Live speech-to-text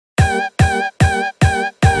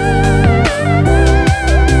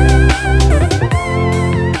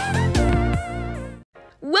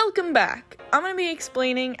Welcome back. I'm going to be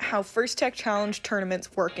explaining how First Tech Challenge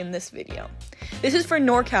tournaments work in this video. This is for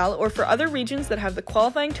NorCal or for other regions that have the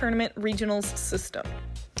qualifying tournament regionals system.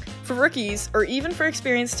 For rookies, or even for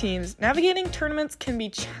experienced teams, navigating tournaments can be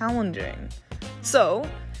challenging. So,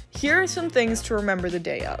 here are some things to remember the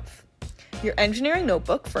day of. Your engineering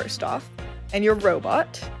notebook, first off, and your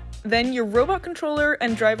robot. Then your robot controller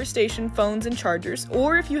and driver station phones and chargers,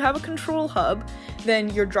 or if you have a control hub,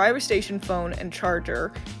 then your driver station phone and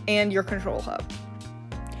charger, and your control hub.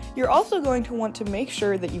 You're also going to want to make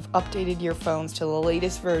sure that you've updated your phones to the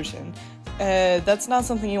latest version. That's not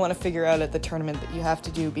something you want to figure out at the tournament that you have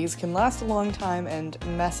to do, because it can last a long time and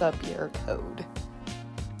mess up your code.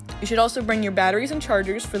 You should also bring your batteries and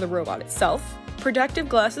chargers for the robot itself, protective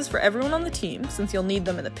glasses for everyone on the team, since you'll need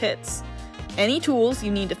them in the pits, any tools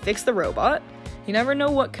you need to fix the robot. You never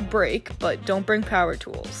know what could break, but don't bring power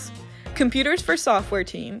tools. Computers for software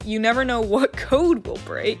team. You never know what code will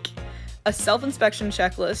break. A self-inspection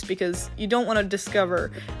checklist, because you don't want to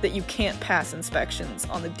discover that you can't pass inspections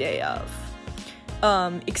on the day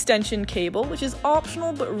of. Extension cable, which is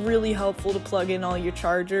optional but really helpful to plug in all your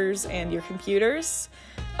chargers and your computers.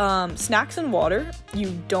 Snacks and water.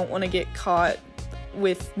 You don't want to get caught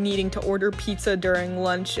with needing to order pizza during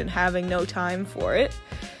lunch and having no time for it.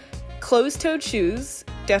 Closed-toed shoes,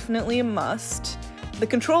 definitely a must. The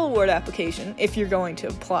control award application, if you're going to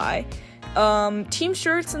apply. Team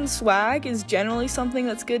shirts and swag is generally something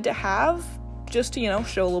that's good to have, just to,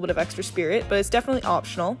 show a little bit of extra spirit, but it's definitely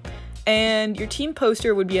optional. And your team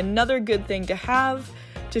poster would be another good thing to have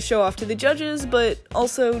to show off to the judges, but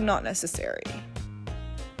also not necessary.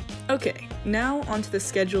 Okay, now onto the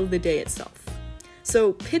schedule of the day itself.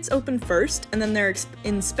 So pits open first, and then there are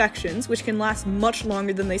inspections, which can last much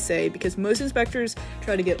longer than they say, because most inspectors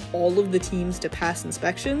try to get all of the teams to pass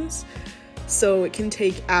inspections, so it can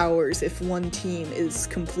take hours if one team is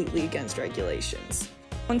completely against regulations.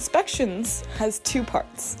 Inspections has two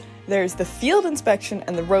parts. There's the field inspection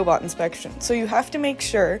and the robot inspection, so you have to make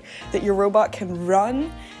sure that your robot can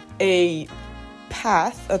run a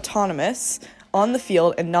path, autonomous, on the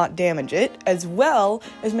field and not damage it, as well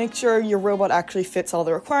as make sure your robot actually fits all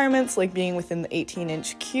the requirements, like being within the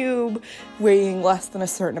 18-inch cube, weighing less than a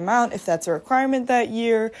certain amount if that's a requirement that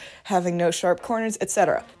year, having no sharp corners,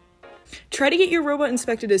 etc. Try to get your robot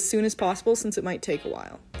inspected as soon as possible, since it might take a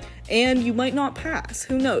while. And you might not pass,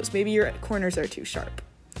 who knows, maybe your corners are too sharp.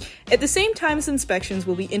 At the same time as inspections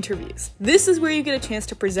will be interviews. This is where you get a chance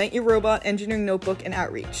to present your robot, engineering notebook, and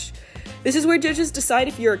outreach. This is where judges decide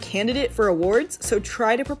if you're a candidate for awards, so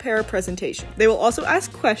try to prepare a presentation. They will also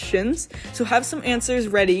ask questions, so have some answers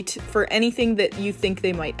ready for anything that you think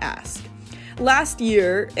they might ask. Last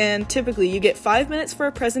year, and typically, you get 5 minutes for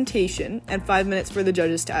a presentation and 5 minutes for the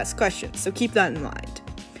judges to ask questions, so keep that in mind.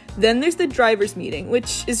 Then there's the driver's meeting,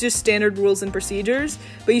 which is just standard rules and procedures,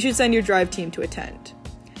 but you should send your drive team to attend.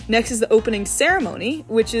 Next is the opening ceremony,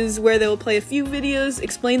 which is where they will play a few videos,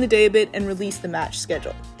 explain the day a bit, and release the match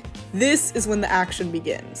schedule. This is when the action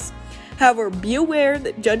begins. However, be aware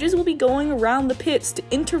that judges will be going around the pits to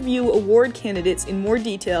interview award candidates in more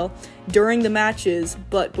detail during the matches,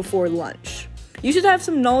 but before lunch. You should have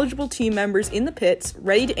some knowledgeable team members in the pits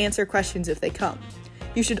ready to answer questions if they come.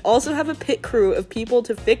 You should also have a pit crew of people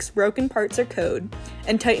to fix broken parts or code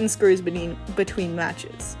and tighten screws between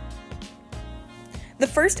matches. The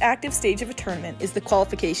first active stage of a tournament is the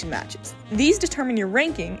qualification matches. These determine your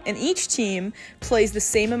ranking, and each team plays the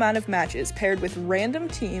same amount of matches paired with random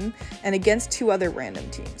team and against two other random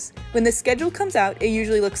teams. When the schedule comes out, it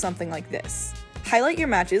usually looks something like this. Highlight your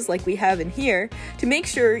matches, like we have in here, to make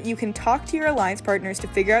sure you can talk to your alliance partners to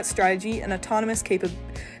figure out strategy and autonomous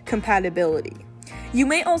compatibility. You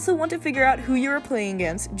may also want to figure out who you are playing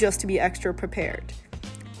against just to be extra prepared.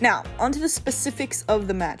 Now, onto the specifics of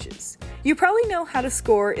the matches. You probably know how to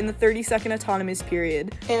score in the 30-second autonomous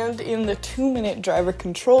period and in the 2-minute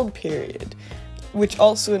driver-controlled period, which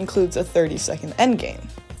also includes a 30-second endgame.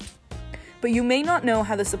 But you may not know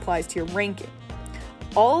how this applies to your ranking.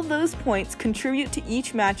 All of those points contribute to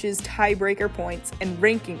each match's tiebreaker points and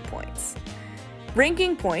ranking points.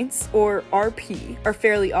 Ranking points, or RP, are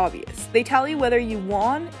fairly obvious. They tally whether you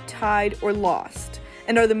won, tied, or lost,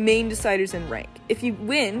 and are the main deciders in rank. If you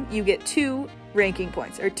win, you get 2 ranking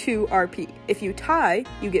points, or 2 RP. If you tie,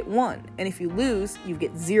 you get 1, and if you lose, you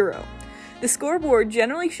get 0. The scoreboard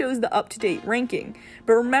generally shows the up-to-date ranking,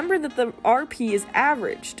 but remember that the RP is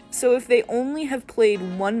averaged, so if they only have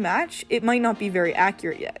played 1 match, it might not be very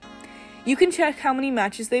accurate yet. You can check how many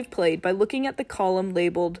matches they've played by looking at the column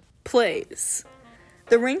labeled Plays.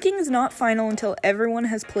 The ranking is not final until everyone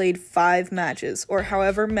has played 5 matches, or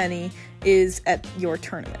however many is at your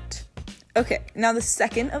tournament. Okay, now the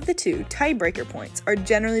second of the two, tiebreaker points, are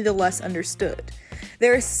generally the less understood.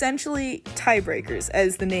 They're essentially tiebreakers,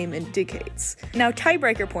 as the name indicates. Now,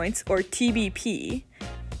 tiebreaker points, or TBP,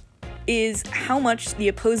 is how much the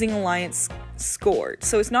opposing alliance scored.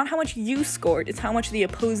 So it's not how much you scored, it's how much the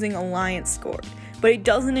opposing alliance scored. But it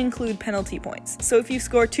doesn't include penalty points. So if you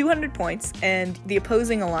score 200 points and the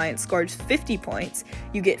opposing alliance scores 50 points,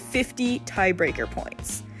 you get 50 tiebreaker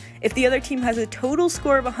points. If the other team has a total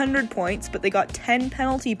score of 100 points, but they got 10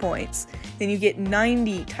 penalty points, then you get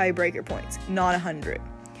 90 tiebreaker points, not 100.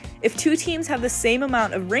 If two teams have the same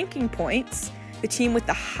amount of ranking points, the team with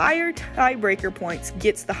the higher tiebreaker points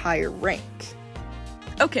gets the higher rank.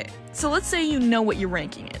 Okay, so let's say you know what your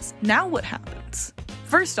ranking is. Now what happens?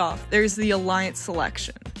 First off, there's the alliance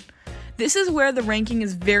selection. This is where the ranking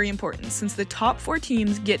is very important, since the top 4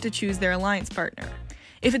 teams get to choose their alliance partner.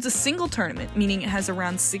 If it's a single tournament, meaning it has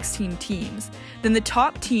around 16 teams, then the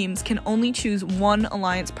top teams can only choose one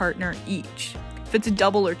alliance partner each. If it's a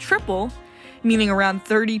double or triple, meaning around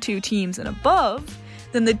 32 teams and above,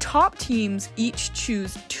 then the top teams each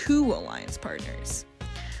choose 2 alliance partners.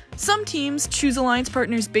 Some teams choose alliance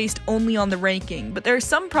partners based only on the ranking, but there are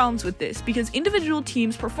some problems with this because individual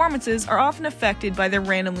teams' performances are often affected by their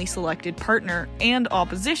randomly selected partner and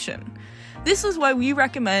opposition. This is why we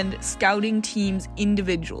recommend scouting teams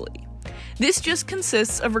individually. This just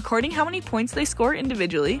consists of recording how many points they score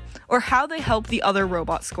individually, or how they help the other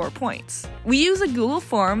robot score points. We use a Google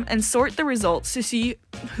form and sort the results to see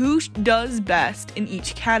who does best in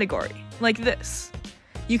each category, like this.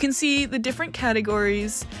 You can see the different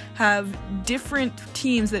categories have different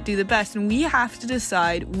teams that do the best, and we have to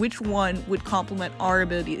decide which one would complement our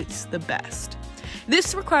abilities the best.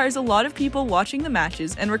 This requires a lot of people watching the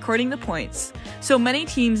matches and recording the points, so many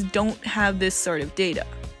teams don't have this sort of data.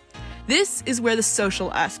 This is where the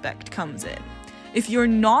social aspect comes in. If you're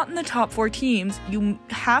not in the top 4 teams, you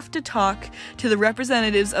have to talk to the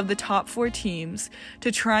representatives of the top 4 teams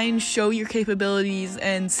to try and show your capabilities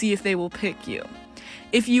and see if they will pick you.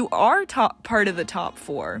 If you are part of the top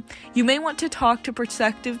 4, you may want to talk to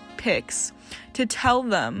prospective picks to tell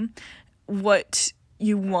them what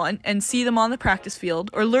you want and see them on the practice field,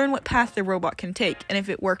 or learn what path their robot can take and if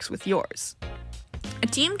it works with yours. A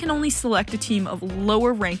team can only select a team of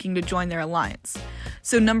lower ranking to join their alliance.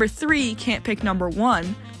 So number 3 can't pick number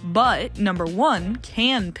 1, but number 1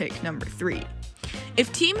 can pick number 3.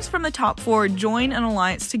 If teams from the top 4 join an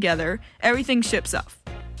alliance together, everything ships off.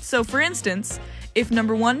 So for instance, if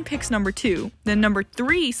number 1 picks number 2, then number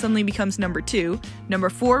 3 suddenly becomes number 2, number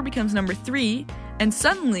 4 becomes number 3, and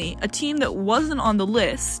suddenly a team that wasn't on the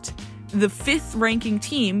list, the 5th ranking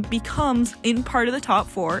team, becomes in part of the top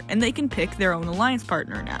 4 and they can pick their own alliance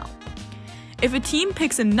partner now. If a team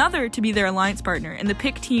picks another to be their alliance partner and the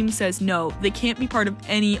pick team says no, they can't be part of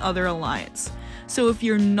any other alliance. So if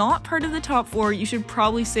you're not part of the top 4, you should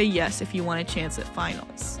probably say yes if you want a chance at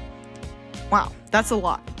finals. Wow, that's a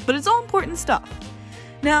lot, but it's all important stuff.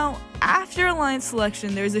 Now, after alliance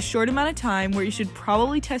selection, there's a short amount of time where you should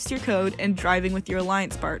probably test your code and driving with your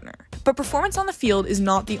alliance partner. But performance on the field is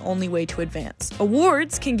not the only way to advance.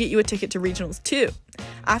 Awards can get you a ticket to regionals too.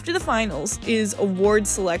 After the finals is award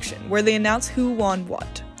selection, where they announce who won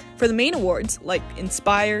what. For the main awards, like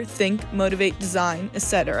Inspire, Think, Motivate, Design,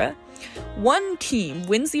 etc., one team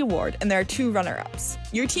wins the award and there are 2 runner-ups.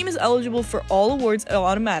 Your team is eligible for all awards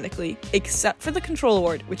automatically, except for the Control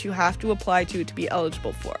Award, which you have to apply to be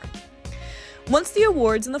eligible for. Once the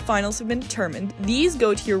awards and the finals have been determined, these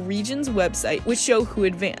go to your region's website, which show who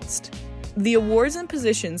advanced. The awards and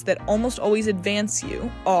positions that almost always advance you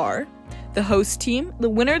are the host team, the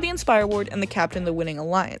winner of the Inspire Award, and the captain of the winning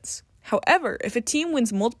alliance. However, if a team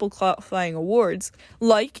wins multiple qualifying awards,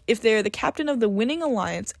 like if they are the captain of the winning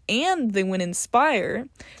alliance and they win Inspire,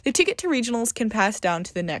 the ticket to regionals can pass down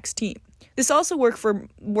to the next team. This also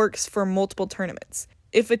works for multiple tournaments.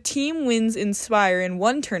 If a team wins Inspire in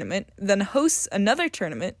one tournament, then hosts another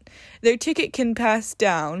tournament, their ticket can pass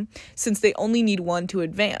down since they only need one to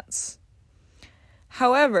advance.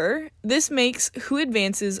 However, this makes who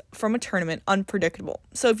advances from a tournament unpredictable,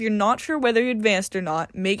 so if you're not sure whether you advanced or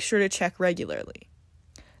not, make sure to check regularly.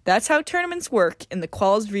 That's how tournaments work in the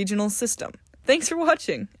Quals regional system. Thanks for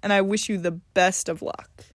watching, and I wish you the best of luck.